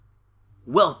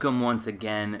Welcome once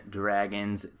again,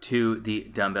 Dragons, to the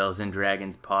Dumbbells and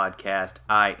Dragons podcast.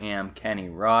 I am Kenny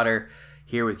Rotter,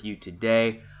 here with you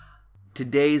today.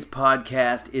 Today's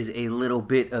podcast is a little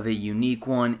bit of a unique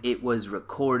one. It was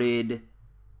recorded...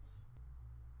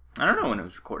 I don't know when it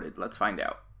was recorded. Let's find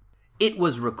out. It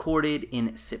was recorded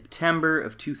in September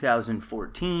of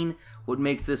 2014. What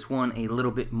makes this one a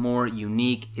little bit more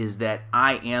unique is that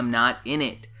I am not in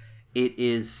it. It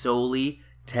is solely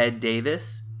Ted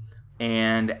Davis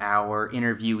and our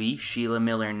interviewee, Sheila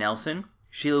Miller Nelson.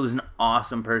 Sheila was an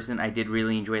awesome person. I did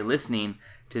really enjoy listening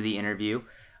to the interview.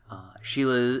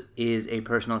 Sheila is a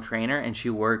personal trainer, and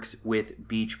she works with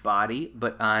Beachbody,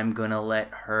 but I'm going to let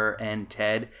her and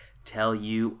Ted tell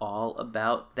you all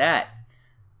about that.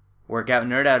 Workout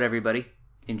nerd out, everybody.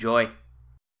 Enjoy.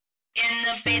 In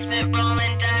the basement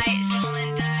rolling dice,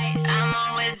 I'm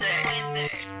a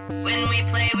wizard. When we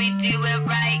play, we do it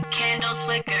right. Candles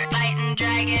flicker, fighting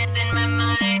dragons in my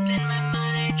mind.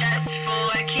 Just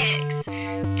for kicks.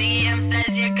 DM says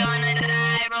you're gonna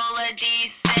die. Roll a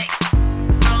d6.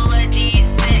 Roll a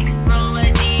d6. Roll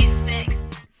a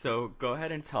d6. So go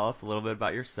ahead and tell us a little bit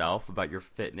about yourself, about your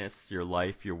fitness, your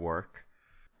life, your work.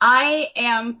 I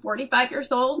am 45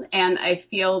 years old, and I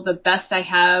feel the best I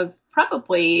have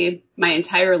probably my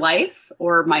entire life,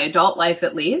 or my adult life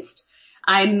at least.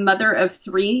 I'm mother of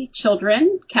 3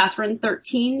 children, Catherine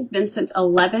 13, Vincent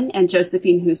 11, and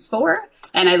Josephine, who's 4.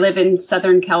 And I live in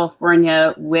Southern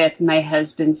California with my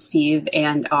husband Steve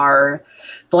and our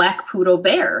black poodle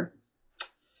Bear.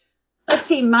 Let's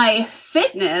see, my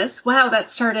fitness, wow, that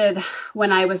started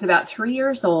when I was about 3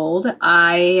 years old.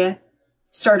 I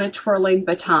started twirling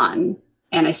baton,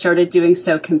 and I started doing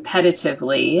so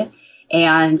competitively.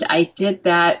 And I did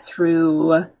that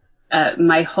through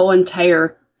my whole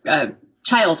entire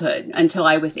childhood until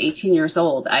I was 18 years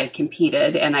old. I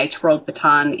competed, and I twirled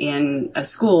baton in a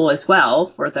school as well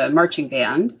for the marching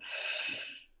band.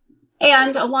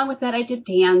 And along with that, I did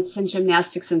dance and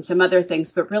gymnastics and some other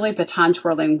things, but really baton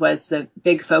twirling was the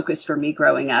big focus for me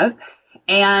growing up.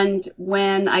 And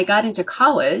when I got into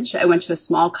college, I went to a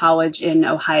small college in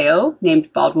Ohio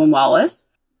named Baldwin-Wallace.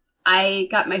 I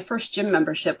got my first gym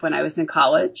membership when I was in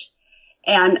college,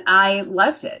 and I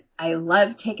loved it. I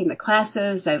loved taking the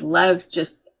classes. I loved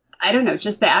just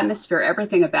the atmosphere,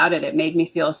 everything about it. It made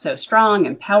me feel so strong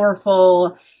and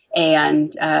powerful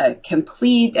and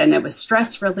complete, and it was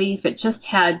stress relief. It just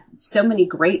had so many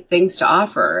great things to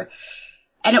offer.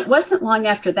 And it wasn't long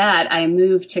after that I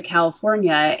moved to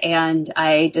California, and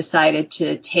I decided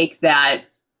to take that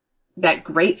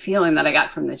great feeling that I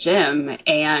got from the gym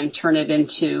and turn it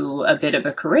into a bit of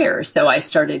a career. So I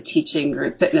started teaching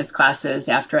group fitness classes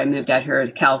after I moved out here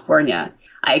to California.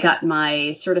 I got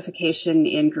my certification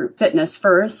in group fitness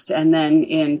first and then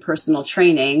in personal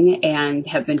training, and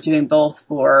have been doing both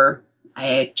for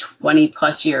 20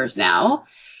 plus years now.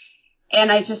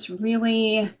 And I've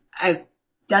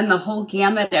done the whole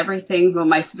gamut, everything. Well,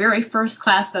 my very first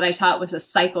class that I taught was a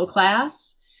cycle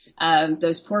class.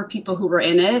 Those poor people who were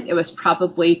in it, it was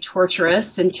probably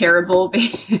torturous and terrible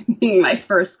being my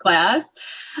first class.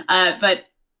 But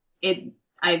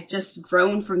I've just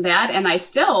grown from that, and I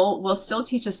will still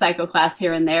teach a cycle class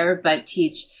here and there, but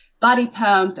teach body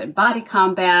pump and body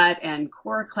combat and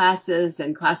core classes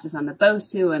and classes on the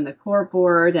BOSU and the core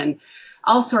board and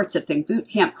all sorts of things, boot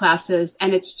camp classes.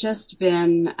 And it's just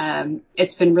been,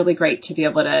 it's been really great to be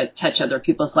able to touch other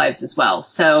people's lives as well.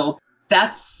 So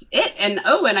that's it. And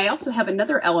I also have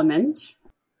another element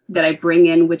that I bring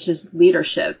in, which is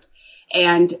leadership.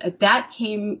 And that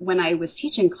came when I was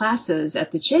teaching classes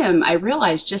at the gym. I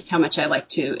realized just how much I like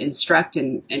to instruct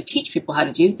and teach people how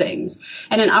to do things.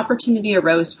 And an opportunity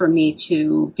arose for me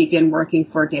to begin working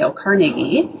for Dale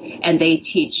Carnegie. And they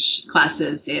teach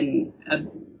classes in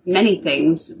many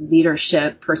things: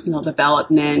 leadership, personal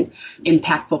development,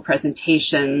 impactful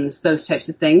presentations, those types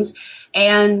of things.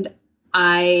 And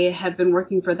I have been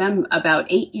working for them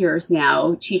about 8 years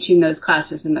now, teaching those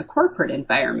classes in the corporate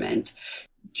environment,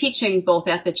 teaching both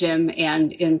at the gym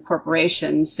and in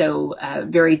corporations. So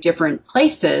very different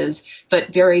places,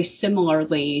 but very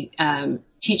similarly,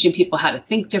 teaching people how to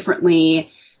think differently,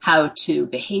 how to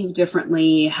behave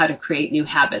differently, how to create new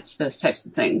habits, those types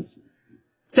of things.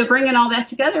 So bringing all that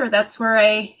together, that's where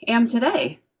I am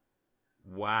today.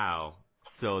 Wow.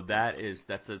 So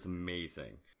that's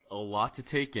amazing. A lot to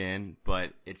take in,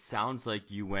 but it sounds like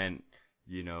you went,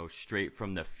 straight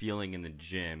from the feeling in the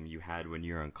gym you had when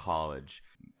you were in college,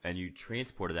 and you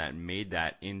transported that and made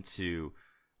that into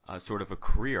sort of a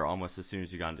career almost as soon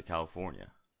as you got into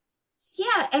California.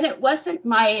 Yeah, and it wasn't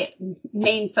my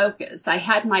main focus. I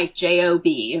had my job,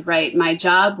 right? My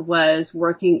job was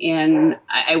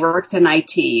I worked in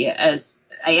IT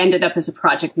I ended up as a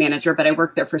project manager, but I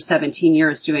worked there for 17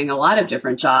 years doing a lot of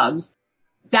different jobs.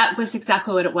 That was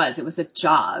exactly what it was. It was a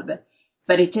job,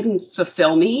 but it didn't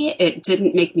fulfill me. It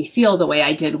didn't make me feel the way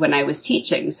I did when I was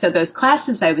teaching. So those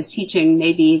classes I was teaching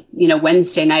maybe,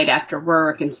 Wednesday night after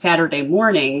work and Saturday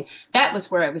morning, that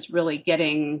was where I was really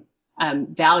getting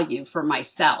value for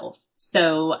myself.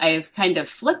 So I've kind of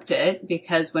flipped it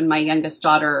because when my youngest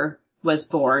daughter was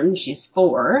born, she's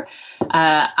 4,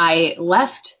 I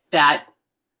left that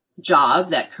job,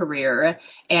 that career,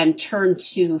 and turned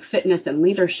to fitness and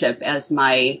leadership as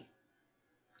my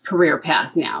career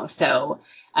path now. So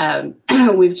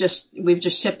we've just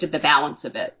shifted the balance a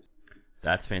bit.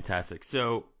 That's fantastic.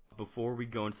 So before we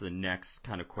go into the next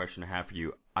kind of question I have for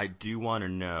you, I do want to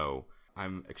know,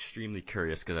 I'm extremely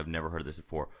curious because I've never heard of this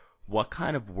before. What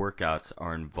kind of workouts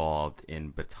are involved in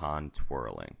baton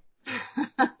twirling?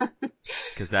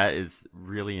 Because that is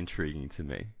really intriguing to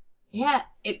me. Yeah.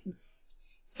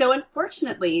 So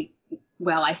unfortunately,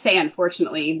 well, I say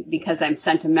unfortunately because I'm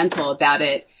sentimental about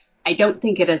it, I don't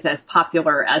think it is as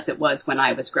popular as it was when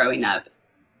I was growing up.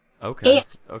 Okay.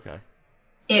 Okay.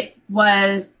 It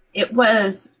was it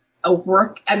was a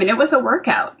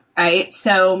workout, right?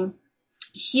 So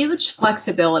huge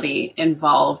flexibility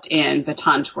involved in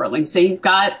baton twirling. So you've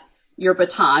got your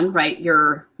baton, right?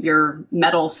 Your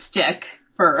metal stick,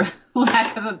 for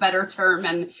lack of a better term,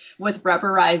 and with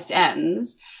rubberized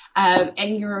ends.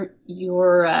 And you're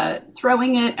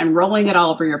throwing it and rolling it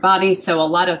all over your body. So a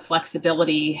lot of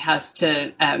flexibility has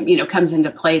to, comes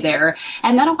into play there.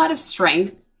 And then a lot of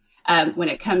strength when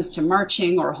it comes to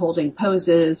marching or holding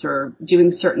poses or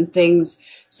doing certain things.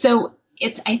 So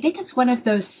I think it's one of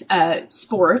those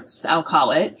sports, I'll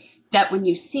call it, that when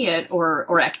you see it,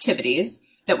 or activities,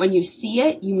 that when you see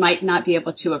it, you might not be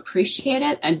able to appreciate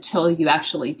it until you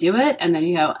actually do it. And then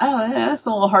you go, oh, that's a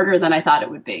little harder than I thought it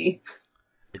would be.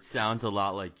 It sounds a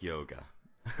lot like yoga.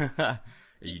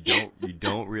 You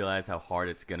don't realize how hard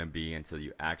it's going to be until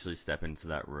you actually step into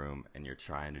that room and you're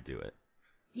trying to do it.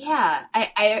 Yeah,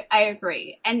 I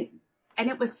agree. And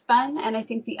it was fun. And I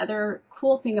think the other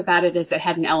cool thing about it is it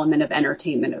had an element of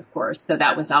entertainment, of course. So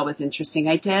that was always interesting.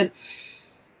 I'd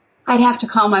have to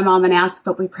call my mom and ask,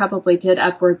 but we probably did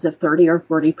upwards of 30 or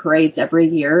 40 parades every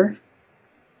year.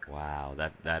 Wow,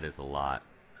 that is a lot.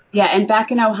 Yeah, and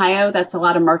back in Ohio, that's a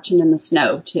lot of marching in the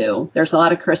snow too. There's a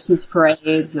lot of Christmas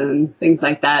parades and things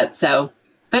like that. So,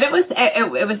 but it was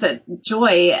a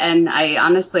joy, and I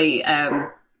honestly, I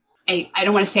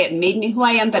don't want to say it made me who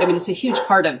I am, but I mean it's a huge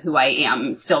part of who I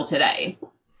am still today.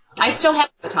 I still have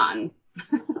the baton.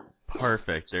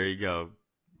 Perfect. There you go.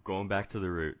 Going back to the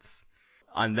roots.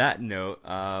 On that note,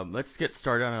 let's get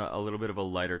started on a little bit of a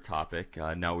lighter topic.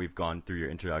 Now we've gone through your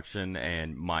introduction,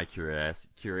 and my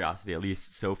curiosity, at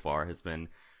least so far, has been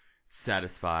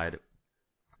satisfied.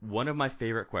 One of my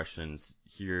favorite questions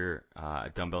here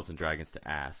at Dumbbells and Dragons to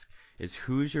ask is,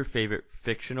 who's your favorite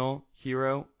fictional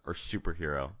hero or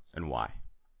superhero, and why?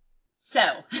 So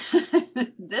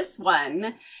this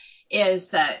one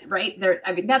is right there.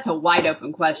 I mean, that's a wide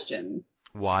open question.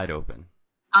 Wide open.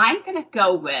 I'm going to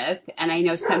go with, and I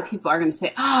know some people are going to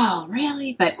say, oh,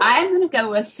 really? But I'm going to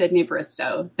go with Sydney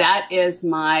Bristow. That is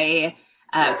my,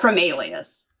 from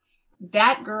Alias.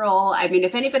 That girl, I mean,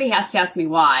 if anybody has to ask me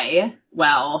why,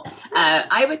 well,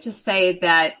 I would just say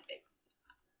that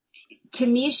to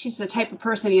me, she's the type of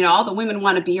person, all the women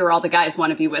want to be her, all the guys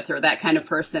want to be with her, that kind of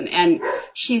person. And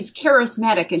she's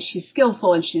charismatic and she's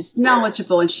skillful and she's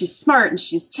knowledgeable and she's smart and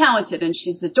she's talented and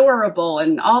she's adorable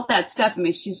and all that stuff. I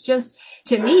mean, she's just,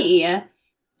 to me,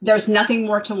 there's nothing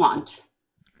more to want.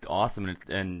 Awesome.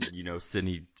 And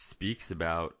Sydney speaks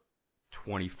about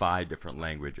 25 different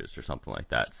languages or something like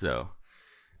that. So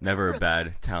never a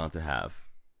bad talent to have.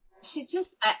 She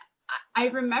just, I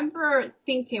remember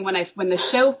thinking when the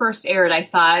show first aired, I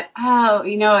thought, oh,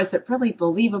 is it really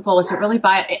believable? Is it really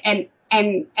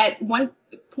and at one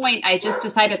point I just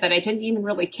decided that I didn't even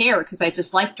really care because I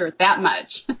just liked her that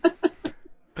much.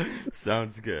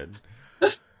 Sounds good.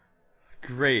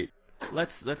 Great.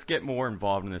 Let's get more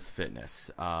involved in this fitness.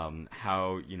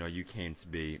 How you came to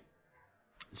be.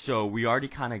 So we already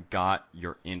kind of got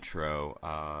your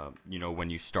intro. When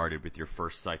you started with your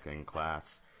first cycling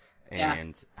class,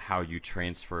 and how you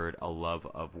transferred a love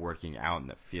of working out and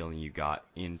the feeling you got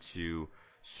into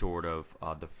sort of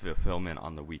the fulfillment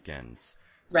on the weekends.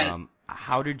 Right.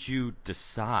 How did you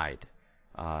decide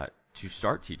to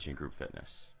start teaching group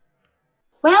fitness?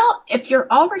 Well, if you're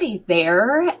already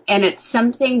there and it's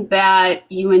something that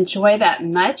you enjoy that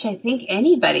much, I think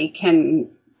anybody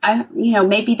can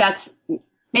maybe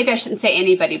I shouldn't say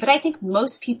anybody, but I think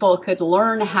most people could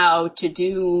learn how to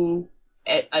do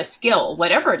a skill,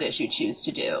 whatever it is you choose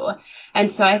to do.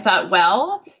 And so I thought,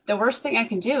 well, the worst thing I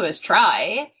can do is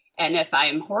try. And if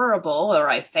I'm horrible or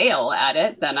I fail at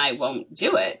it, then I won't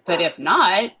do it. But if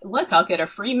not, look, I'll get a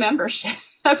free membership,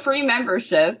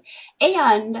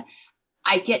 and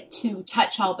I get to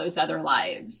touch all those other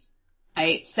lives.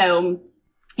 Right. So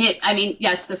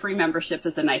yes, the free membership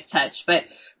is a nice touch, but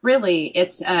really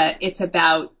it's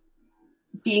about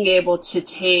being able to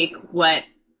take what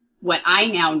I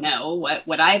now know,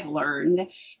 what I've learned,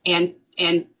 and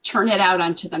turn it out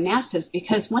onto the masses.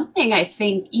 Because one thing I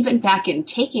think, even back in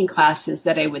taking classes,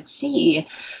 that I would see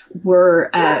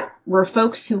were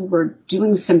folks who were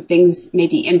doing some things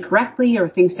maybe incorrectly, or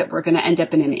things that were going to end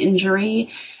up in an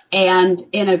injury. And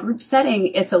in a group setting,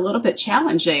 it's a little bit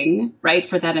challenging, right,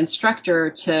 for that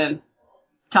instructor to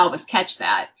always catch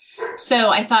that. So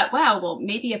I thought, wow, well,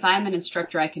 maybe if I'm an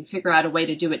instructor, I can figure out a way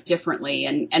to do it differently.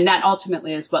 And that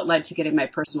ultimately is what led to getting my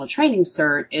personal training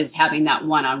cert, is having that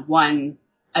one-on-one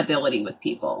ability with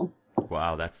people.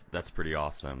 Wow, that's pretty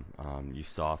awesome. You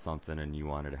saw something and you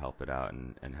wanted to help it out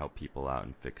and help people out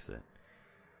and fix it.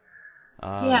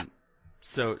 Yeah.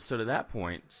 So to that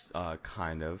point,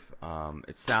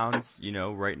 it sounds,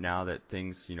 right now that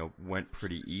things, went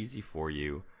pretty easy for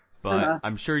you, but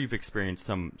I'm sure you've experienced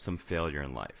some failure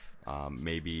in life.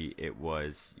 Maybe it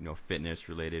was, fitness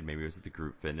related, maybe it was the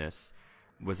group fitness.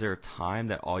 Was there a time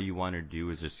that all you wanted to do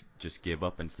was just give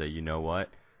up and say, you know what,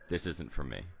 this isn't for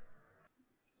me?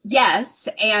 Yes,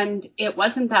 and it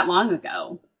wasn't that long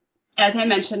ago. As I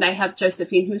mentioned, I have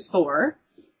Josephine, who's 4,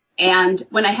 and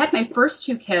when I had my first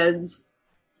 2 kids,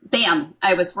 bam,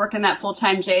 I was working that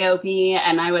full-time job,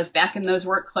 and I was back in those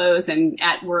work clothes and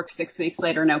at work 6 weeks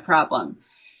later, no problem.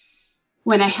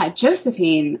 When I had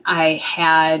Josephine, I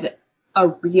had a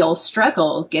real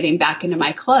struggle getting back into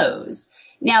my clothes.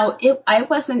 Now, I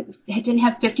didn't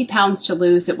have 50 pounds to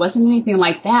lose. It wasn't anything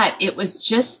like that. It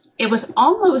was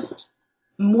almost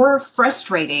more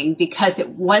frustrating because it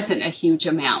wasn't a huge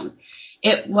amount.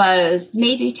 It was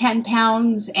maybe 10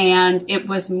 pounds, and it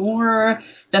was more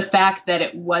the fact that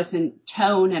it wasn't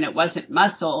tone and it wasn't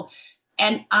muscle.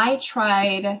 And I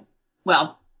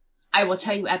will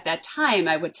tell you, at that time,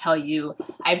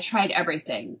 I've tried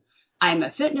everything. I'm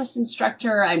a fitness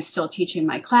instructor. I'm still teaching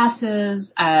my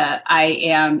classes. I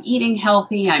am eating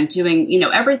healthy. I'm doing,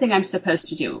 everything I'm supposed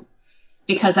to do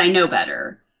because I know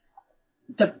better.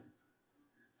 The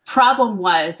problem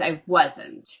was I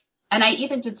wasn't. And I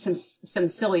even did some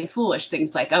silly, foolish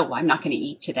things like, oh, well, I'm not going to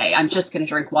eat today. I'm just going to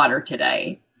drink water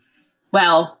today.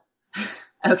 Well,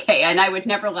 okay. And I would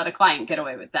never let a client get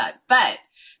away with that. But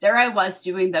there I was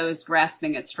doing those,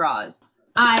 grasping at straws.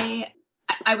 I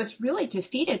was really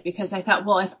defeated because I thought,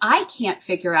 well, if I can't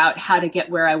figure out how to get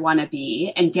where I want to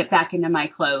be and get back into my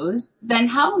clothes, then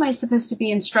how am I supposed to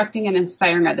be instructing and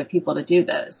inspiring other people to do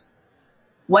this?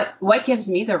 What gives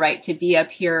me the right to be up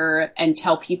here and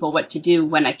tell people what to do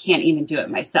when I can't even do it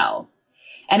myself?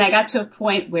 And I got to a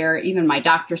point where even my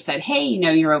doctor said, hey,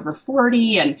 you're over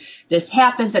 40 and this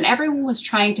happens. And everyone was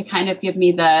trying to kind of give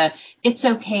me it's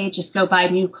okay, just go buy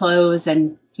new clothes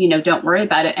and, don't worry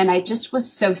about it. And I just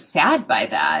was so saddened by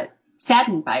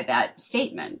that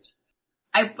statement.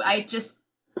 I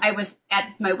was at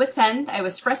my wit's end. I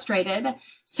was frustrated.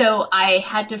 So I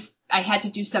had to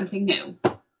do something new.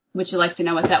 Would you like to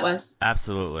know what that was?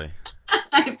 Absolutely.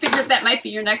 I figured that might be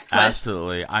your next question.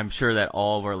 Absolutely. I'm sure that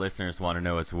all of our listeners want to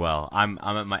know as well. I'm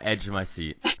at my edge of my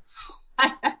seat.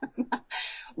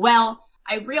 Well,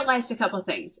 I realized a couple of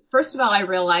things. First of all, I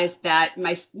realized that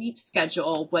my sleep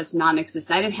schedule was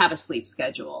non-existent. I didn't have a sleep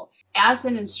schedule. As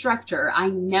an instructor, I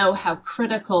know how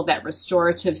critical that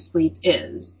restorative sleep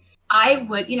is. I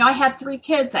have 3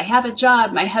 kids, I have a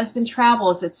job, my husband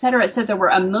travels, et cetera. So there were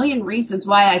a million reasons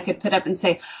why I could put up and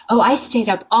say, oh, I stayed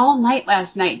up all night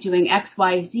last night doing X,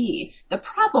 Y, Z. The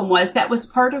problem was that was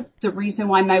part of the reason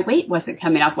why my weight wasn't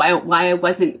coming up, why I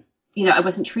wasn't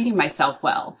treating myself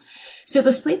well. So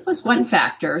the sleep was one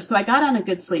factor. So I got on a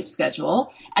good sleep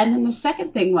schedule. And then the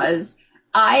second thing was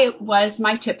I was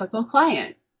my typical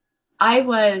client. I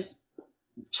was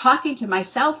talking to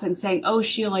myself and saying, oh,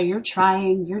 Sheila, you're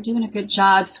trying, you're doing a good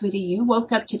job, sweetie. You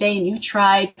woke up today and you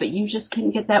tried, but you just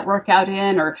couldn't get that workout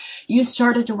in, or you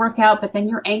started to work out, but then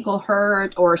your ankle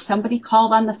hurt, or somebody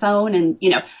called on the phone, and,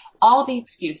 all the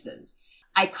excuses.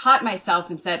 I caught myself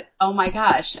and said, oh my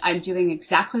gosh, I'm doing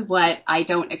exactly what I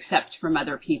don't accept from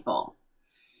other people.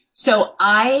 So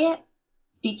I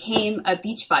became a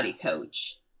Beachbody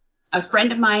coach. A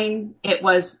friend of mine, it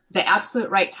was the absolute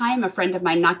right time. A friend of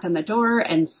mine knocked on the door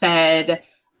and said,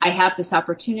 I have this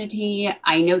opportunity.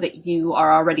 I know that you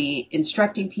are already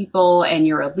instructing people and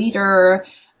you're a leader.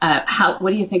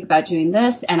 What do you think about doing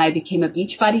this? And I became a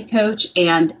Beachbody coach.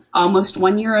 And almost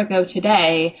 1 year ago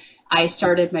today, I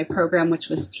started my program, which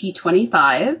was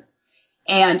T25.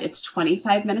 And it's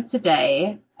 25 minutes a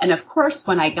day. And of course,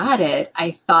 when I got it,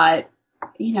 I thought,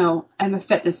 I'm a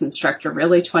fitness instructor,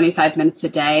 really 25 minutes a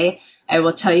day. I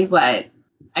will tell you what,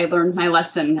 I learned my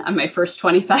lesson on my first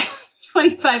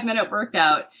 25-minute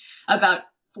workout. About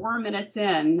 4 minutes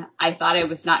in, I thought I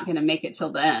was not going to make it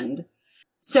till the end.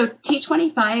 So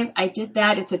T25, I did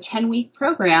that. It's a 10-week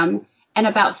program. And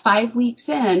about 5 weeks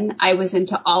in, I was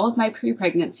into all of my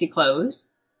pre-pregnancy clothes.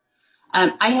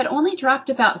 I had only dropped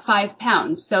about 5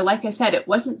 pounds. So like I said, it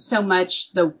wasn't so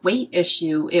much the weight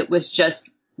issue. It was just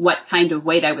what kind of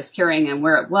weight I was carrying and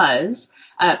where it was.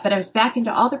 But I was back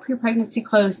into all the pre-pregnancy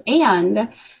clothes. And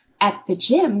at the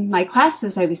gym, my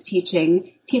classes I was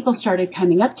teaching, people started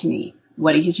coming up to me.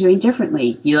 What are you doing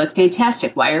differently? You look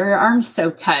fantastic. Why are your arms so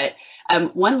cut?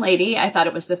 One lady, I thought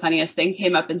it was the funniest thing,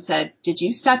 came up and said, did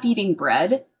you stop eating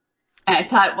bread? And I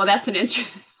thought, well, that's an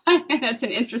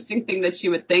interesting thing that she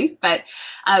would think. But,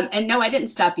 and no, I didn't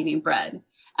stop eating bread.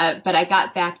 But I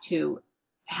got back to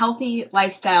healthy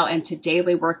lifestyle and to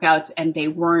daily workouts, and they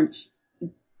were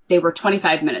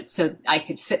 25 minutes, so I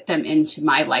could fit them into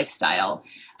my lifestyle.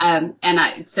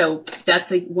 So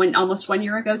that's almost 1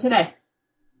 year ago today.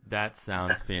 That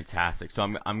sounds fantastic. So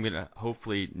I'm gonna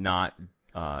hopefully not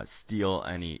steal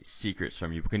any secrets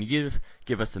from you. But can you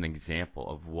give us an example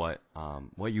of what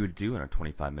you would do in a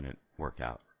 25-minute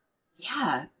workout?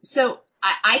 Yeah. So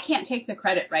I can't take the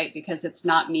credit, right? Because it's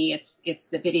not me. It's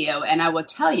the video. And I will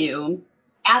tell you,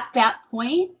 at that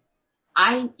point,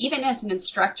 even as an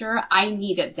instructor, I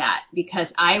needed that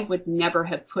because I would never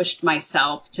have pushed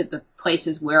myself to the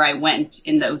places where I went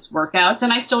in those workouts,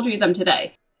 and I still do them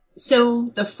today. So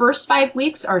the first 5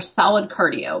 weeks are solid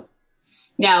cardio.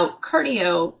 Now,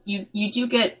 cardio, you do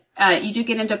get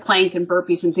into plank and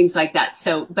burpees and things like that.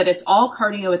 So, but it's all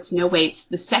cardio. It's no weights.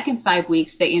 The second 5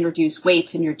 weeks, they introduce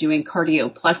weights and you're doing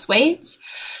cardio plus weights,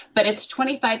 but it's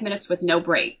 25 minutes with no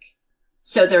break.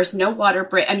 So there's no water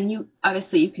break. I mean,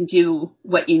 you can do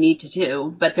what you need to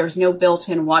do, but there's no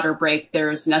built-in water break.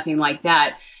 There's nothing like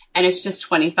that. And it's just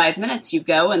 25 minutes. You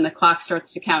go and the clock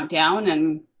starts to count down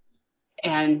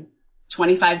and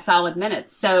 25 solid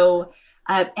minutes. So,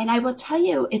 and I will tell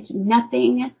you, it's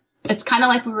kind of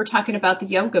like we were talking about the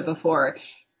yoga before.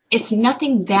 It's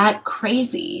nothing that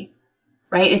crazy,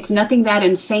 right? It's nothing that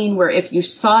insane where if you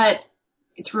saw it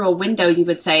through a window, you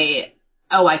would say,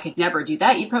 oh, I could never do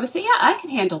that. You'd probably say, yeah, I can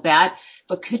handle that.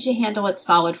 But could you handle it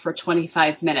solid for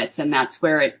 25 minutes? And that's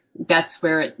where it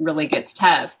really gets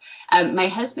tough. My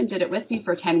husband did it with me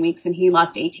for 10 weeks and he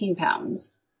lost 18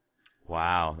 pounds.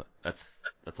 Wow. That's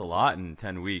a lot in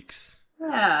 10 weeks.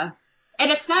 Yeah. And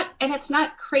it's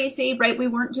not crazy, right? We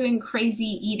weren't doing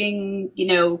crazy eating,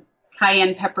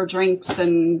 cayenne pepper drinks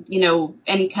and,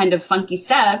 any kind of funky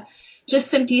stuff,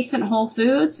 just some decent whole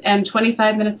foods and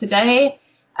 25 minutes a day.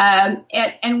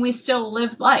 And we still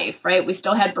lived life, right? We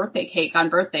still had birthday cake on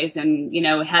birthdays and,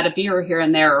 had a beer here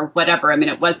and there or whatever. I mean,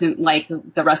 it wasn't like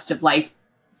the rest of life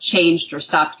changed or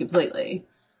stopped completely.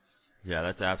 Yeah,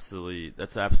 that's absolutely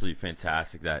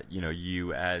fantastic that,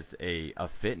 you as a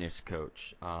fitness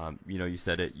coach, you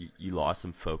said it, you lost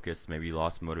some focus, maybe you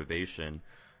lost motivation,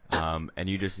 and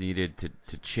you just needed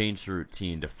to change the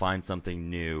routine, to find something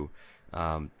new,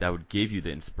 that would give you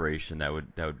the inspiration, that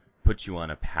would put you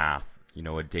on a path,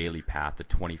 a daily path of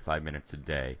 25 minutes a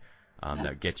day,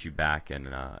 that gets you back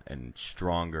and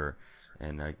stronger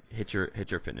and hit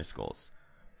your fitness goals.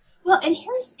 Well, and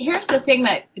here's the thing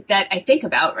that I think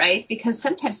about, right? Because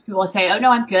sometimes people will say, "Oh no,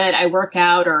 I'm good. I work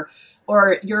out,"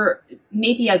 or you're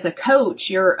maybe as a coach,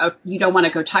 you don't want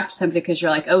to go talk to somebody because you're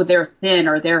like, "Oh, they're thin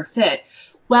or they're fit."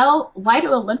 Well, why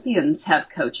do Olympians have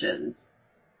coaches?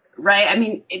 Right? I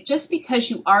mean, just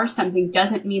because you are something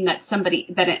doesn't mean that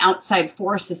an outside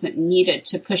force isn't needed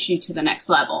to push you to the next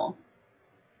level.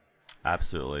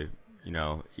 Absolutely.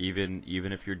 Even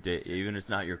if even if it's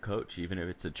not your coach, even if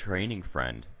it's a training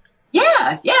friend.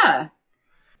 Yeah, yeah.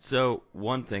 So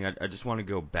one thing I just want to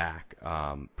go back,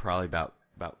 probably about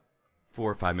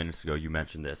 4 or 5 minutes ago, you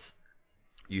mentioned this.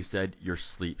 You said your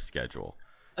sleep schedule.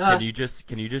 Can you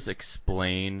just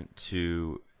explain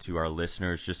to our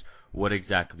listeners just what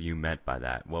exactly you meant by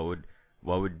that? What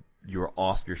would you were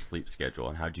off your sleep schedule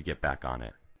and how'd you get back on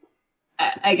it?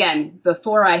 Again,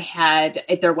 before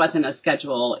there wasn't a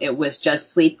schedule. It was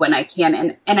just sleep when I can.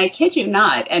 And I kid you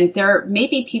not. And there may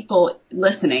be people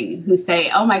listening who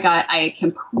say, oh my God, I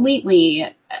completely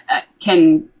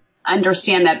can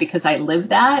understand that because I live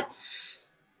that.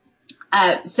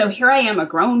 So here I am, a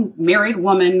grown married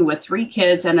woman with 3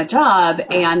 kids and a job,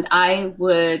 and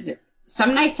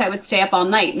some nights I would stay up all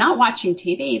night, not watching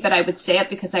TV, but I would stay up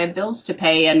because I had bills to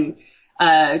pay and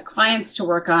clients to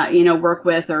work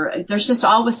with, or there's just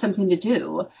always something to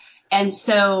do. And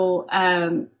so,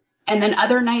 and then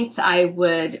other nights I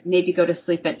would maybe go to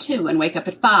sleep at 2 and wake up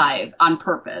at 5 on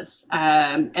purpose.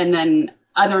 And then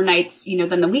other nights,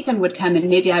 then the weekend would come and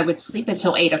maybe I would sleep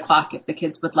until 8 o'clock if the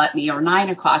kids would let me, or 9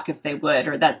 o'clock if they would,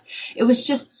 it was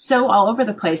just so all over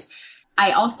the place.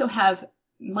 I also have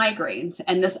migraines,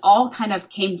 and this all kind of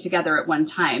came together at one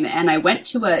time. And I went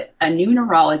to a new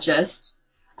neurologist,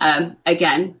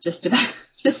 again, just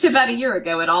about a year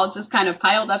ago. It all just kind of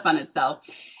piled up on itself.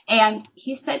 And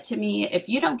he said to me, if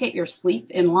you don't get your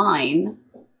sleep in line,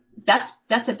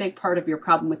 that's a big part of your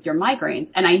problem with your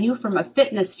migraines. And I knew from a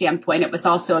fitness standpoint, it was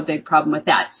also a big problem with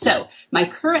that. So my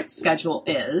current schedule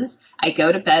is I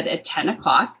go to bed at 10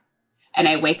 o'clock and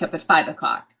I wake up at 5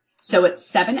 o'clock. So it's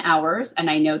 7 hours. And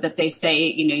I know that they say,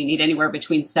 you need anywhere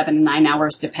between 7 and 9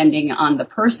 hours, depending on the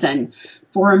person.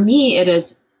 For me, it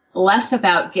is less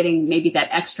about getting maybe that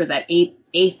extra, that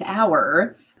eighth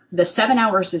hour. The 7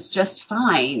 hours is just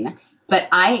fine, but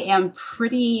I am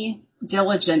pretty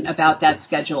diligent about that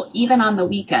schedule, even on the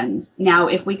weekends. Now,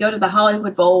 if we go to the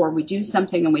Hollywood Bowl or we do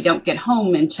something and we don't get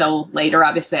home until later,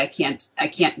 obviously I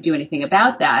can't do anything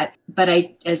about that. But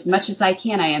as much as I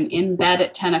can, I am in bed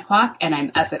at 10 o'clock and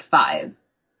I'm up at 5.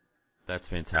 That's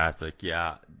fantastic.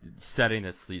 Yeah. Setting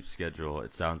a sleep schedule,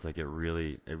 it sounds like it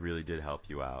really did help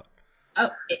you out. Oh,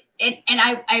 and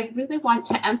I really want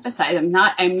to emphasize, I'm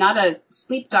not a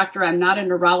sleep doctor. I'm not a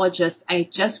neurologist. I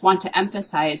just want to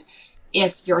emphasize,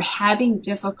 if you're having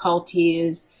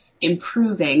difficulties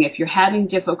improving, if you're having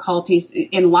difficulties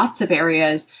in lots of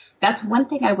areas, that's one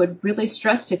thing I would really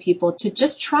stress to people to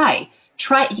just try.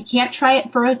 You can't try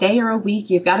it for a day or a week.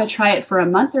 You've got to try it for a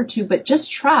month or 2, but just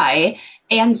try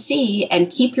and see, and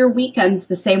keep your weekends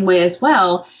the same way as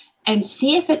well, and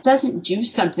see if it doesn't do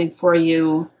something for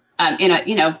you in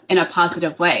a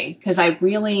positive way. Because I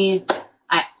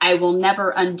will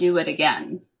never undo it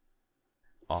again.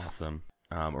 Awesome.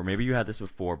 Or maybe you had this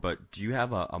before, but do you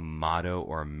have a motto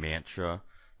or a mantra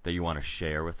that you want to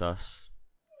share with us?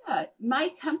 Yeah, my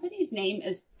company's name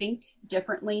is Think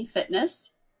Differently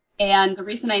Fitness. And the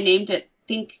reason I named it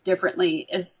Think Differently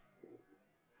is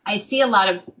I see a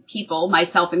lot of people,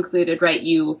 myself included, right?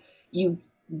 You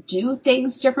do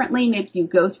things differently. Maybe you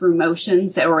go through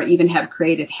motions or even have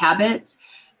created habits,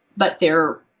 but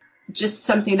they're just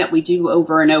something that we do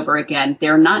over and over again.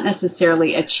 They're not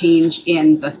necessarily a change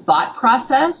in the thought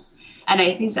process. And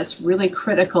I think that's really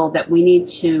critical, that we need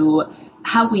to,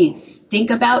 how we think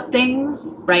about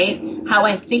things, right? How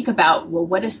I think about, well,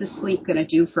 what is the sleep going to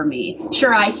do for me?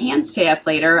 Sure, I can stay up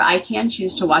later. I can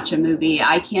choose to watch a movie.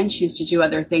 I can choose to do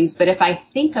other things. But if I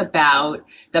think about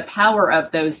the power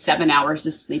of those 7 hours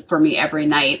of sleep for me every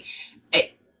night,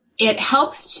 it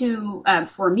helps to,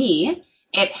 for me,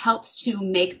 it helps to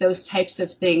make those types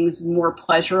of things more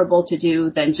pleasurable to do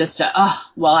than just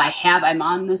I'm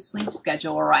on this sleep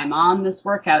schedule or I'm on this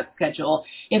workout schedule.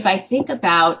 If I think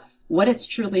about what it's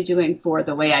truly doing for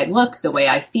the way I look, the way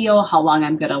I feel, how long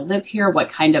I'm going to live here, what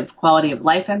kind of quality of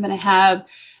life I'm going to have,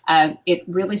 it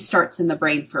really starts in the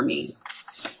brain for me.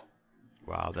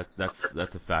 Wow, that's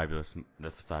a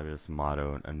fabulous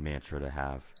motto and mantra to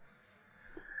have.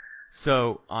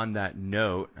 So on that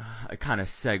note, it kind of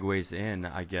segues in,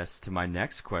 I guess, to my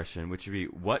next question, which would be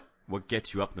what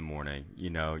gets you up in the morning?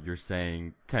 You're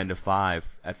saying 10 to 5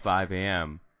 at 5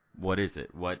 a.m. What is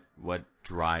it? What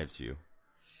drives you?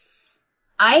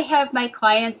 I have my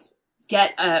clients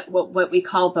get what we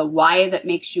call the why that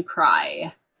makes you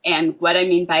cry. And what I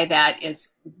mean by that is,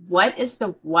 what is the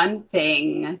one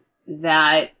thing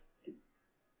that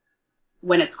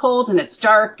when it's cold and it's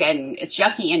dark and it's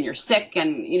yucky and you're sick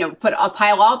and, I'll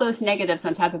pile all those negatives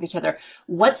on top of each other.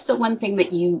 What's the one thing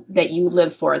that you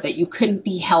live for, that you couldn't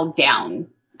be held down?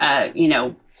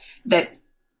 That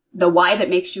the why that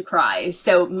makes you cry.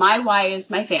 So my why is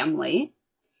my family.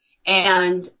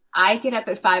 And I get up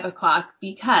at 5 o'clock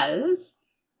because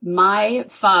my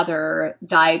father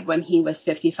died when he was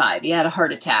 55. He had a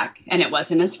heart attack, and it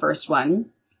wasn't his first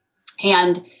one.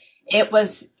 And it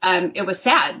was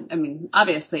sad. I mean,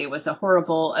 obviously it was a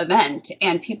horrible event,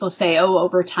 and people say, oh,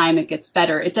 over time it gets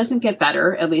better. It doesn't get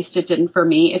better. At least it didn't for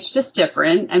me. It's just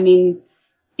different. I mean,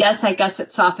 yes, I guess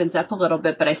it softens up a little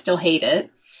bit, but I still hate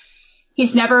it.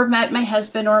 He's never met my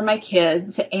husband or my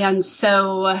kids. And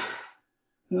so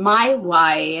my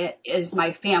why is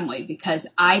my family, because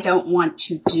I don't want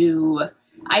to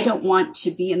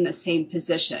be in the same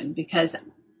position, because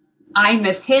I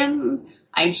miss him.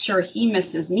 I'm sure he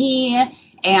misses me,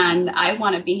 and I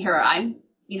want to be here. I'm,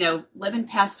 living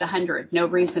past 100, no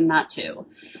reason not to.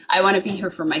 I want to be here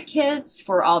for my kids,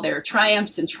 for all their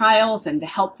triumphs and trials, and to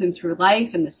help them through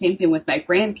life, and the same thing with my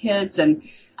grandkids. And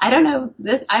I don't know,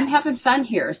 I'm having fun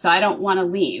here, so I don't want to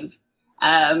leave.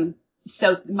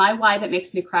 So my why that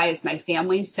makes me cry is my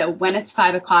family. So when it's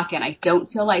 5 o'clock and I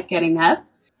don't feel like getting up,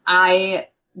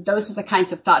 those are the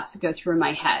kinds of thoughts that go through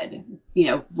my head.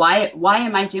 Why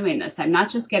am I doing this? I'm not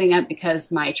just getting up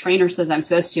because my trainer says I'm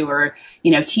supposed to, or,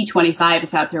 T25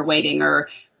 is out there waiting, or,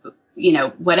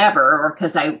 whatever, or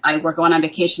because we're going on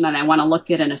vacation and I want to look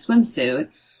good in a swimsuit.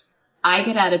 I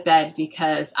get out of bed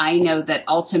because I know that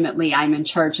ultimately I'm in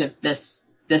charge of this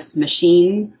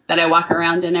machine that I walk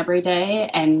around in every day.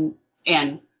 And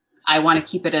I want to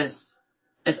keep it as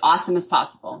awesome as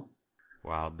possible.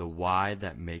 Wow, the why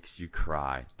that makes you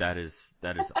cry. That is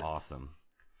awesome.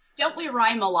 Don't we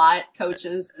rhyme a lot,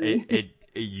 coaches?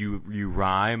 You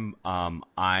rhyme.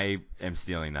 I am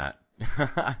stealing that.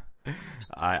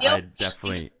 I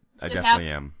definitely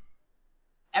am.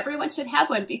 Everyone should have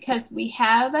one, because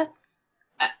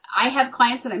I have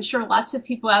clients, and I'm sure lots of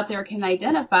people out there can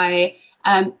identify.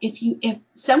 If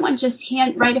someone just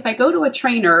if I go to a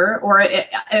trainer, or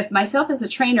if myself as a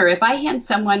trainer, if I hand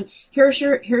someone, here's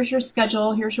your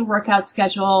schedule, here's your workout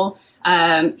schedule,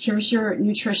 here's your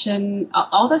nutrition,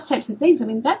 all those types of things. I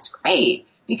mean, that's great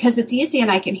because it's easy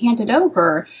and I can hand it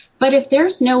over. But if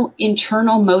there's no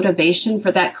internal motivation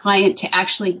for that client to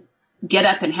actually get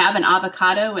up and have an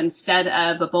avocado instead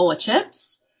of a bowl of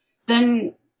chips,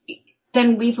 then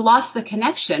we've lost the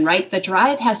connection, right? The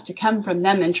drive has to come from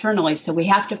them internally. So we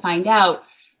have to find out,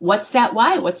 what's that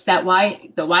why? What's that why?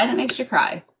 The why that makes you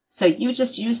cry. So you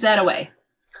just use that away.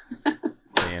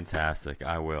 Fantastic.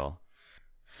 I will.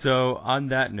 So on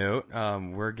that note,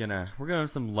 we're gonna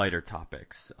have some lighter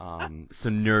topics,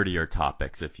 some nerdier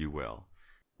topics, if you will.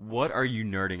 What are you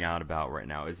nerding out about right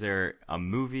now? Is there a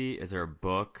movie? Is there a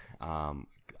book?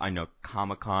 I know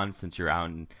Comic-Con, since you're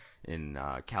out in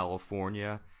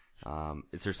California.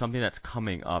 Is there something that's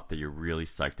coming up that you're really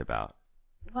psyched about?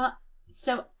 Well,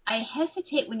 so I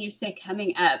hesitate when you say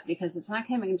coming up, because it's not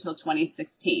coming until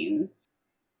 2016.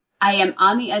 I am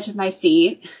on the edge of my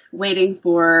seat waiting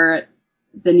for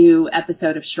the new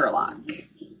episode of Sherlock.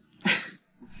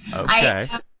 Okay.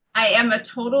 I am a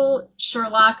total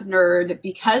Sherlock nerd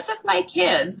because of my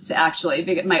kids, actually.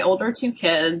 Because my older 2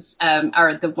 kids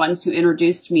are the ones who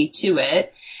introduced me to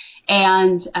it.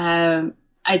 And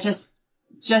I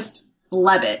just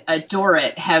love it, adore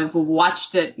it, have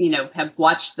watched it, have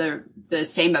watched the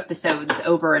same episodes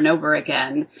over and over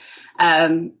again.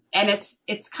 And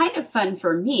it's kind of fun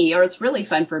for me, or it's really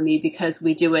fun for me, because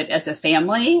we do it as a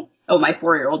family. Oh, my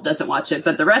 4-year-old doesn't watch it,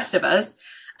 but the rest of us.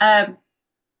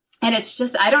 And it's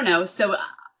just, I don't know. So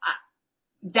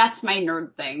that's my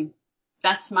nerd thing.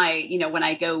 That's my, when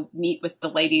I go meet with the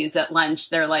ladies at lunch,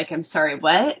 they're like, I'm sorry,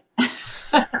 what?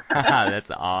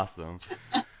 That's awesome.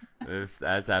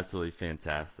 That's absolutely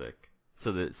fantastic.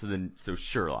 So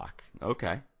Sherlock.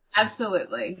 Okay.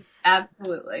 Absolutely.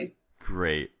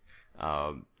 Great.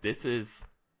 This is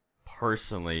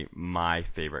personally my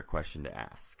favorite question to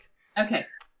ask. Okay.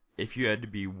 If you had to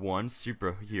be one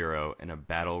superhero in a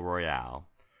battle royale,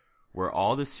 where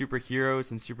all the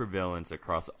superheroes and supervillains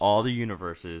across all the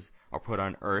universes are put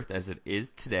on Earth as it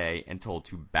is today and told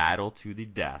to battle to the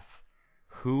death,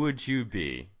 who would you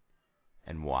be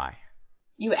and why?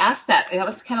 You asked that. That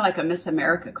was kind of like a Miss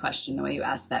America question, the way you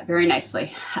asked that. Very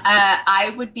nicely. I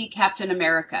would be Captain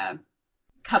America.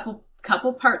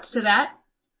 Couple parts to that.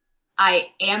 I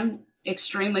am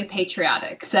extremely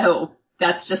patriotic, so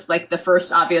that's just like the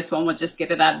first obvious one. We'll just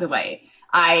get it out of the way.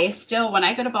 When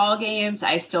I go to ball games,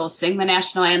 I still sing the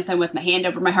national anthem with my hand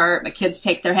over my heart. My kids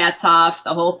take their hats off,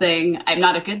 the whole thing. I'm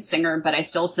not a good singer, but I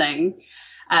still sing.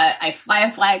 I fly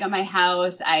a flag on my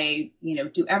house. I,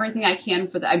 do everything I can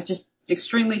for I'm just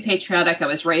extremely patriotic. I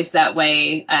was raised that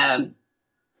way.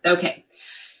 Okay.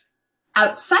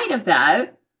 Outside of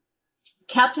that,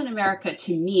 Captain America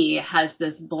to me has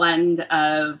this blend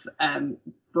of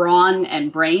brawn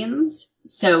and brains.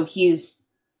 So he's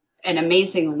an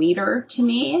amazing leader to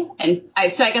me. And I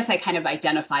guess I kind of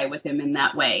identify with him in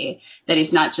that way, that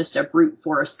he's not just a brute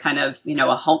force kind of,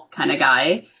 a Hulk kind of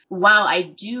guy. While I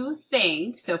do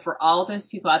think, so for all those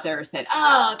people out there who said,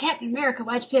 oh, Captain America,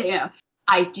 why'd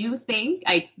you pick,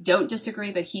 I don't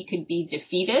disagree that he could be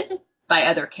defeated by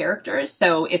other characters.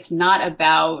 So it's not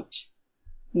about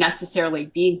necessarily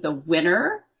being the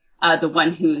winner, the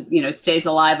one who, stays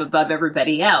alive above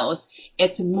everybody else.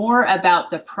 It's more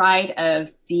about the pride of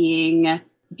being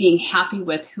happy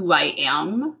with who I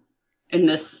am in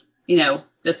this,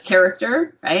 this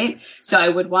character, right? So I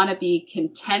would want to be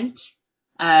content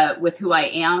with who I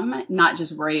am, not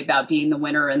just worry about being the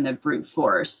winner in the brute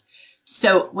force.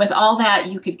 So with all that,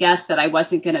 you could guess that I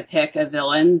wasn't going to pick a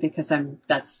villain because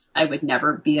I would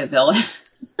never be a villain.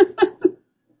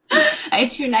 I'm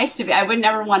too nice to be. I would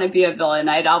never want to be a villain.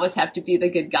 I'd always have to be the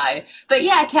good guy. But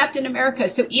yeah, Captain America.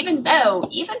 So even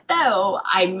though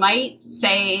I might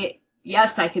say,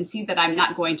 yes, I can see that I'm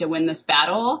not going to win this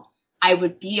battle, I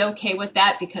would be okay with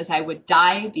that because I would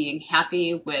die being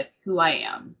happy with who I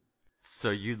am. So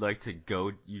you'd like to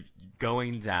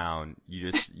going down.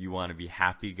 You want to be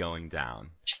happy going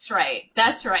down. That's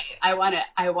right. I want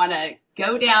to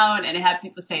go down and have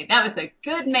people say, that was a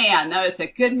good man. That was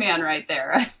a good man right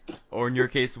there. Or in your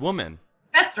case, woman.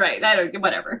 That's right.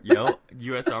 Whatever.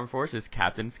 U.S. Armed Forces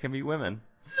captains can be women.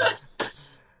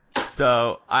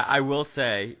 So I will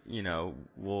say,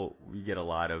 we get a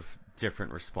lot of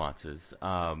different responses.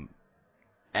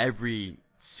 Every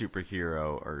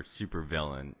superhero or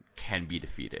supervillain can be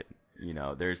defeated.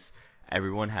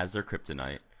 Everyone has their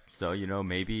kryptonite. So,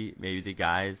 maybe the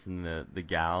guys and the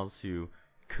gals who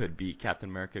could beat Captain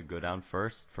America go down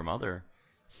first from other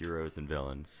heroes and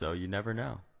villains. So you never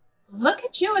know. Look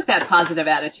at you with that positive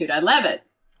attitude. I love it.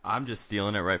 I'm just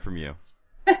stealing it right from you.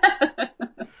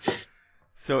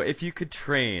 So if you could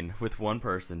train with one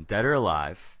person, dead or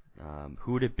alive,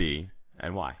 who would it be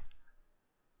and why?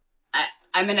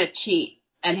 I'm going to cheat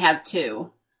and have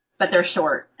two, but they're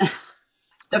short.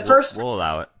 We'll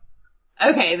allow it.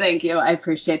 Okay, thank you. I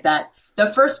appreciate that.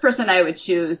 The first person I would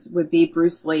choose would be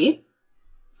Bruce Lee.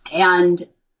 And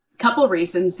a couple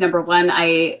reasons. Number one,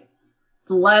 I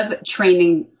love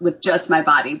training with just my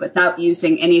body without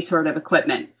using any sort of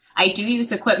equipment. I do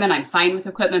use equipment. I'm fine with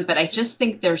equipment, but I just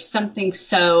think there's something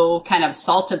so kind of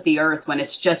salt of the earth when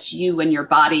it's just you and your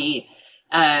body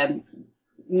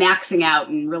maxing out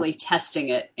and really testing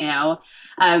it, And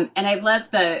I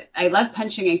love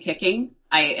punching and kicking.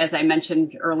 As I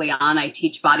mentioned early on, I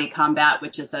teach body combat,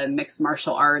 which is a mixed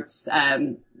martial arts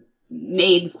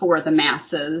made for the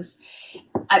masses.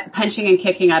 Punching and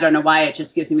kicking, I don't know why, it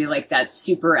just gives me like that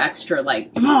super extra,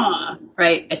 like,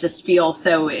 right? It just feels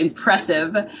so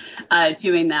impressive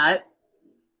doing that.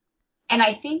 And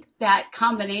I think that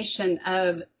combination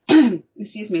of, I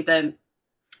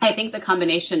think the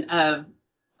combination of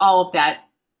all of that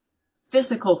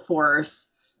physical force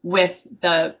with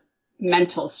the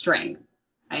mental strength,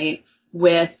 right?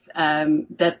 With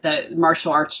that the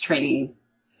martial arts training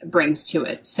brings to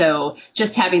it. So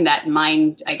just having that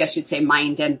mind, I guess you'd say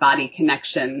mind and body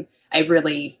connection, I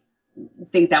really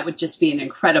think that would just be an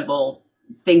incredible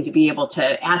thing to be able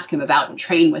to ask him about and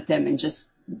train with him and just,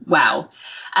 wow.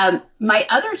 My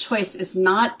other choice is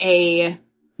not a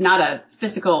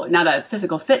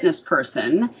physical fitness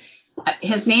person.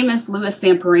 His name is Louis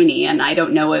Zamperini, and I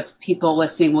don't know if people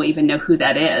listening will even know who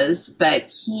that is, but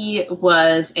he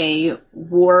was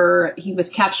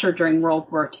captured during World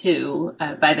War II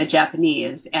by the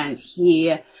Japanese, and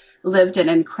he lived an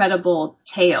incredible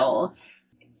tale.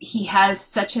 He has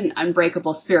such an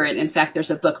unbreakable spirit. In fact,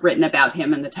 there's a book written about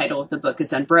him, and the title of the book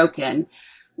is Unbroken.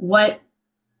 What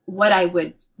I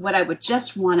would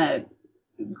just want to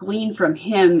glean from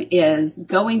him is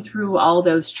going through all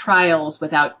those trials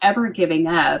without ever giving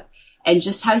up, and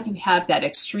just how you have that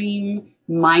extreme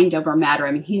mind over matter.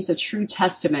 I mean, he's a true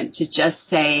testament to just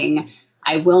saying,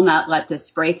 I will not let this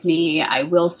break me. I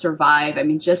will survive. I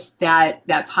mean, just that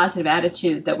positive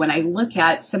attitude that when I look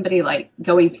at somebody like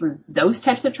going through those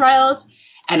types of trials,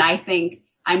 and I think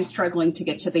I'm struggling to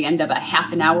get to the end of a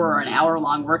half an hour or an hour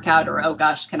long workout, or, oh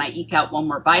gosh, can I eke out one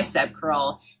more bicep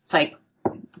curl? It's like,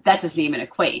 that doesn't even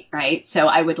equate, right? So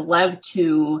I would love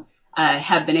to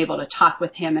have been able to talk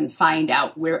with him and find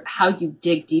out how you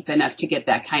dig deep enough to get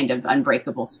that kind of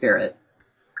unbreakable spirit.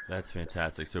 That's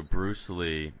fantastic. So Bruce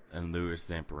Lee and Louis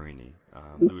Zamperini.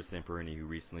 Louis Zamperini, who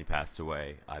recently passed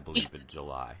away, I believe, in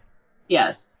July.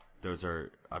 Yes. Those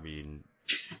are, I mean,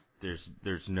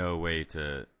 there's no way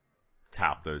to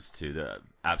top those two. They're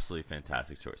absolutely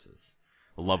fantastic choices.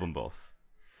 I love them both.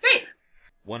 Great.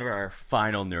 One of our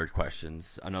final nerd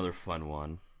questions, another fun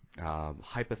one.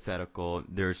 Hypothetical,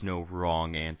 there's no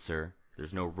wrong answer.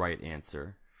 There's no right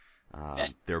answer.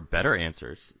 There are better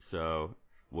answers, so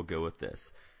we'll go with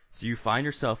this. So you find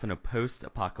yourself in a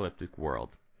post-apocalyptic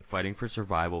world, fighting for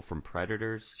survival from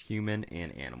predators, human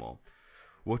and animal.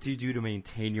 What do you do to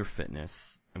maintain your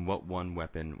fitness, and what one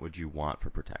weapon would you want for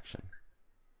protection?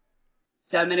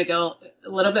 So I'm going to go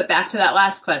a little bit back to that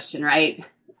last question, right?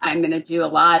 I'm going to do a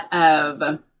lot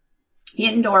of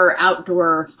indoor,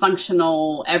 outdoor,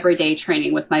 functional, everyday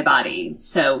training with my body.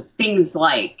 So things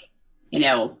like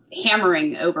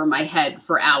hammering over my head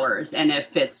for hours. And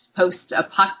if it's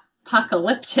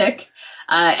post-apocalyptic,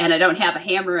 and I don't have a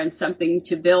hammer and something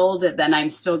to build, then I'm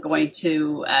still going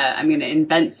to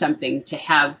invent something to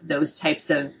have those types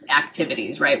of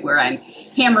activities, right? Where I'm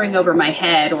hammering over my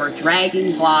head or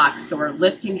dragging blocks or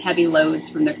lifting heavy loads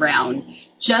from the ground,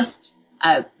 just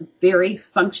very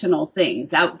functional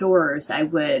things. Outdoors, I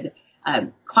would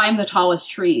climb the tallest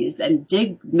trees and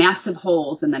dig massive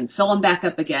holes and then fill them back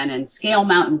up again and scale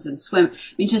mountains and swim. I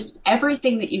mean, just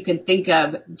everything that you can think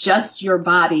of, just your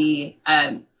body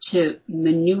to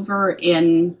maneuver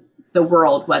in the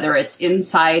world, whether it's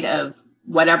inside of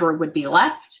whatever would be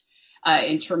left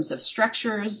in terms of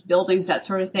structures, buildings, that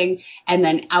sort of thing, and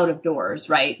then out of doors,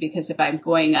 right? Because if I'm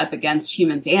going up against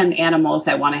humans and animals,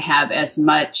 I want to have as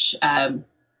much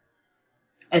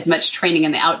training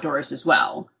in the outdoors as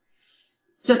well.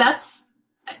 So that's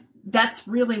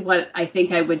really what I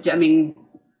think I would,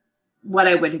 what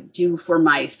I would do for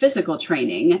my physical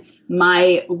training.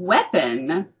 My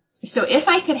weapon, so if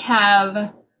I could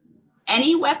have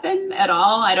any weapon at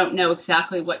all, I don't know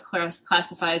exactly what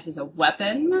classifies as a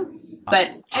weapon, but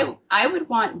I would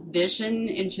want vision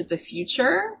into the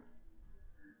future.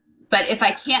 But if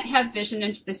I can't have vision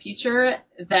into the future,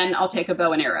 then I'll take a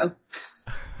bow and arrow.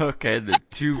 Okay, the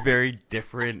two very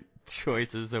different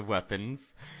choices of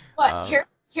weapons. But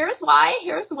here's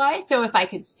why. So if I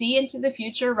could see into the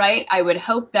future, right, I would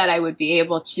hope that I would be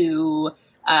able to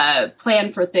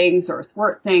plan for things or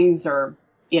thwart things or,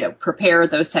 prepare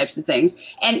those types of things.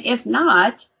 And if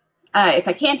not, if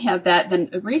I can't have that, then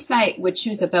the reason I would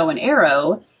choose a bow and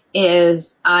arrow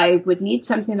is I would need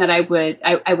something that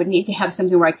I would need to have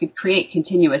something where I could create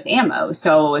continuous ammo.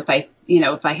 So if I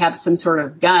have some sort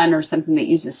of gun or something that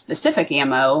uses specific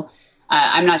ammo,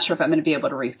 I'm not sure if I'm going to be able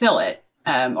to refill it,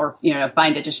 or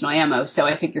find additional ammo. So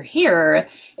I figure here,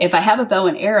 if I have a bow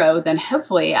and arrow, then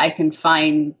hopefully I can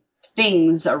find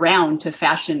things around to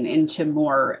fashion into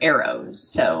more arrows.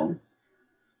 So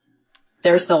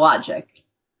there's the logic.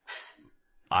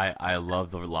 I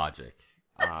love the logic.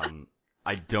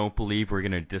 I don't believe we're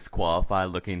going to disqualify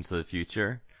looking into the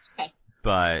future. Okay.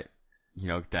 But,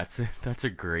 that's a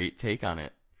great take on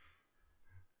it.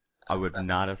 I would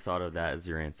not have thought of that as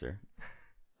your answer.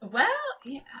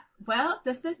 Well,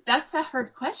 that's a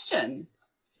hard question.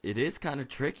 It is kind of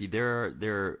tricky. There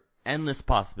are endless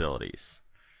possibilities.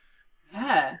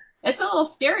 Yeah. It's a little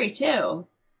scary too.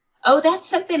 Oh, that's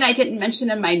something I didn't mention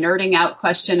in my nerding out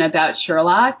question about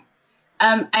Sherlock.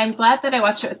 I'm glad that I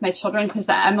watched it with my children because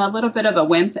I'm a little bit of a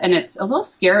wimp and it's a little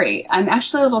scary. I'm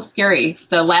actually a little scary.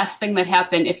 The last thing that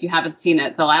happened, if you haven't seen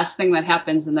it, the last thing that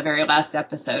happens in the very last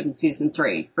episode in season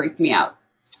 3 freaked me out.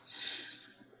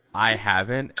 I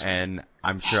haven't, and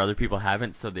I'm sure other people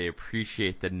haven't, so they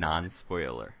appreciate the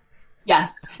non-spoiler.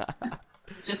 Yes.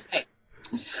 Just say.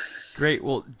 Great.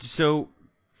 Well, so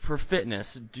for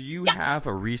fitness, do you have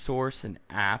a resource, an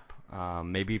app,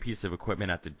 maybe a piece of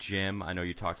equipment at the gym? I know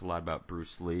you talked a lot about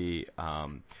Bruce Lee,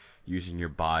 using your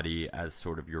body as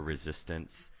sort of your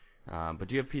resistance. But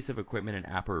do you have a piece of equipment, an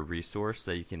app, or a resource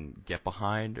that you can get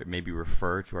behind or maybe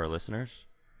refer to our listeners?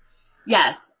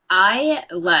 Yes,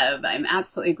 I'm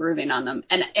absolutely grooving on them.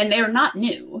 And they're not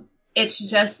new. It's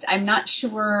just, I'm not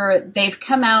sure, they've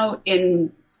come out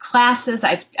in classes.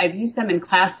 I've used them in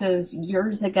classes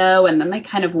years ago, and then they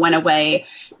kind of went away.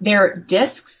 They're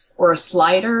discs or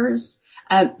sliders.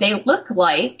 They look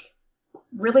like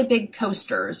really big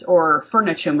coasters or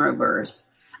furniture movers.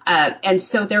 And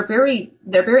so they're very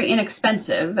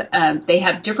inexpensive. They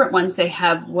have different ones. They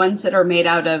have ones that are made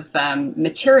out of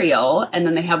material, and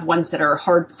then they have ones that are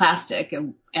hard plastic.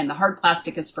 And the hard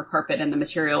plastic is for carpet, and the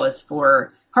material is for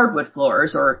hardwood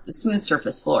floors or smooth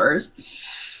surface floors.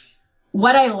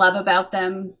 What I love about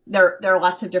them, there are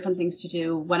lots of different things to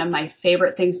do. One of my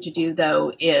favorite things to do,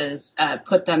 though, is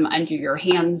put them under your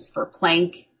hands for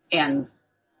plank and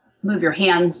move your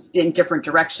hands in different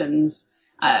directions,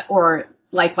 or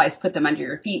likewise put them under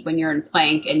your feet when you're in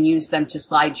plank and use them to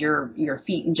slide your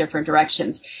feet in different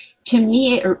directions. To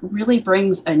me, it really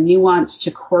brings a nuance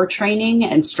to core training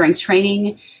and strength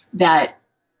training that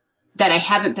I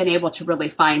haven't been able to really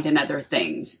find in other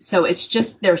things. So it's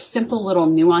just, they're simple little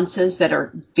nuances that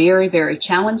are very, very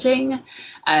challenging.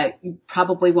 You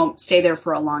probably won't stay there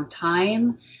for a long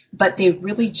time, but they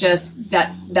really just,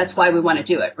 that's why we want to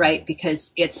do it, right?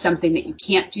 Because it's something that you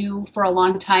can't do for a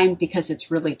long time because it's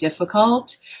really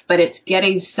difficult, but it's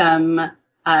getting some,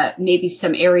 maybe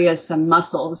some areas, some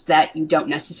muscles that you don't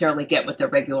necessarily get with a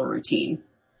regular routine.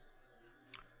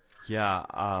 Yeah,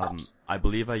 I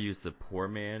believe I use the poor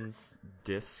man's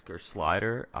disc or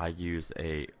slider. I use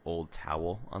a old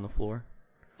towel on the floor.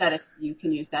 You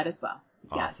can use that as well.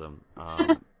 Awesome.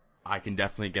 I can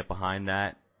definitely get behind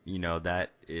that. You know,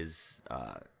 that is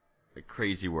a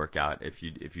crazy workout if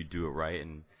you do it right,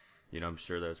 and you know, I'm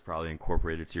sure that's probably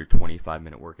incorporated to your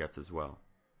 25-minute workouts as well.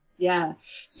 Yeah.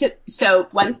 So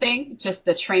one thing, just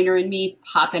the trainer in me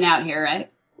popping out here, right?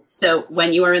 So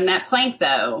when you are in that plank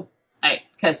though,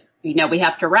 because you know we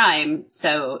have to rhyme,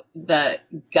 so the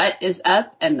gut is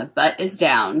up and the butt is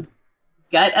down.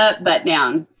 Gut up, butt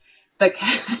down.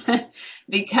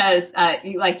 Because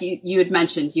like you had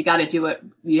mentioned, you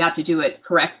have to do it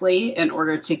correctly in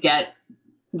order to get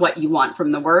what you want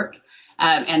from the work.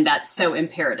 And that's so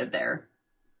imperative there.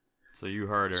 So you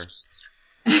heard her.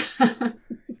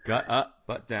 Gut up,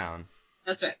 butt down.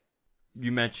 That's right.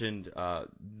 You mentioned the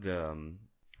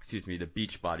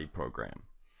Beachbody program.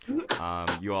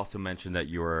 Mm-hmm. You also mentioned that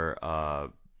you're a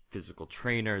physical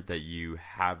trainer, that you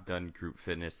have done group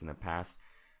fitness in the past.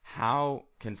 How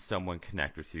can someone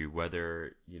connect with you,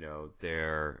 whether you know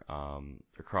they're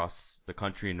across the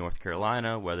country in North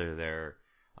Carolina, whether they're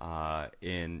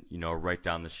in right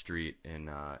down the street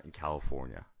in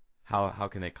California? How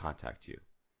can they contact you?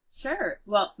 Sure.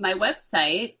 Well, my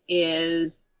website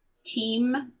is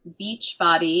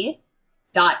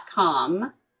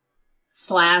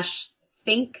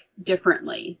teambeachbody.com/think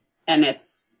differently. And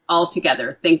it's all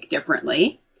together, think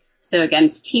differently. So again,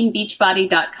 it's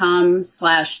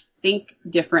teambeachbody.com/think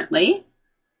differently.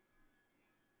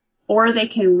 Or they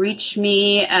can reach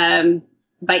me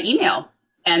by email.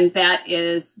 And that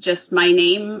is just my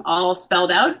name, all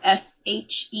spelled out,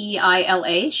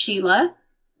 SHEILA, Sheila,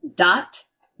 dot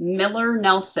Miller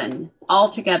Nelson, all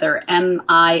together,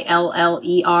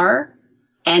 MILLER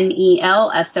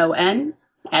NELSON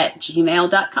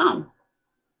 @gmail.com.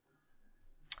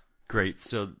 Great.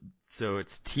 So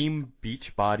it's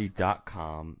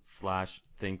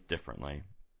teambeachbody.com/think differently.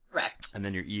 Correct. And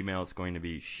then your email is going to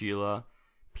be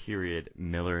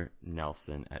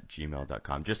Sheila.Miller-Nelson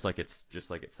 @gmail.com, just like it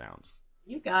sounds.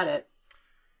 You got it.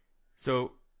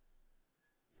 So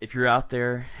if you're out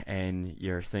there and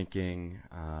you're thinking,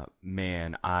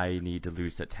 man, I need to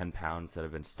lose that 10 pounds that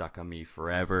have been stuck on me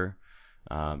forever,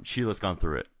 Sheila's gone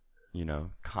through it. You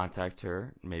know, contact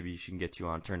her. Maybe she can get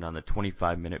you turned on the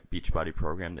 25-minute Beachbody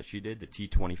program that she did, the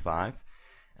T25.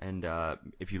 And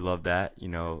if you love that, you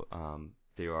know,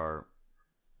 there are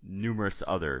numerous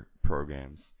other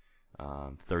programs,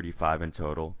 35 in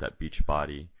total, that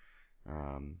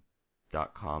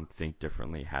Beachbody.com Think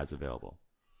Differently has available.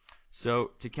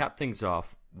 So to cap things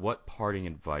off, what parting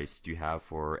advice do you have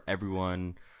for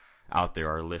everyone out there,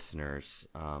 our listeners?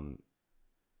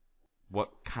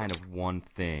 What kind of one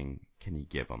thing can you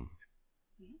give them?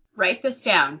 Write this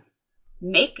down.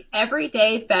 Make every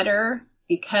day better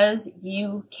because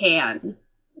you can.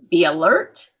 Be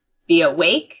alert, be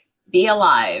awake, be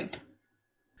alive.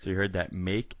 So you heard that.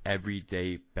 Make every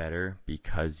day better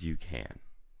because you can.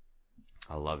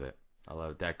 I love it.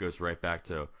 That goes right back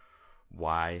to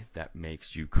why that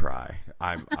makes you cry.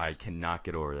 I cannot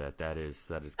get over that. That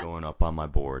is going up on my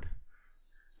board.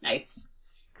 Nice.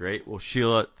 Great. Well,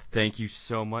 Sheila, thank you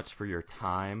so much for your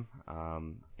time.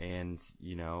 And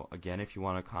again, if you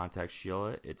want to contact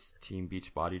Sheila, it's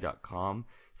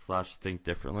teambeachbody.com/think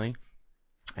differently.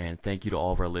 And thank you to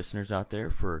all of our listeners out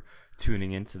there for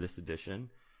tuning into this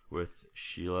edition with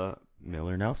Sheila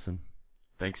Miller-Nelson.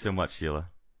 Thanks so much,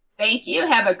 Sheila. Thank you.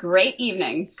 Have a great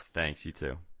evening. Thanks, you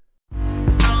too.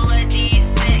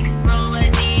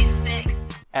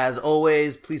 As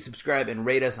always, please subscribe and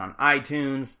rate us on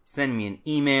iTunes. Send me an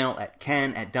email at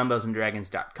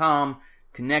ken@dumbbellsanddragons.com.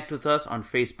 Connect with us on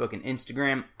Facebook and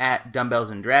Instagram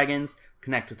 @dumbbellsanddragons.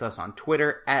 Connect with us on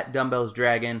Twitter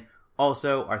 @dumbbellsdragon.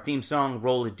 Also, our theme song,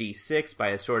 Roll a D6 by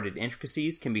Assorted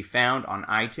Intricacies, can be found on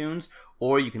iTunes,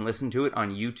 or you can listen to it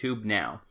on YouTube now.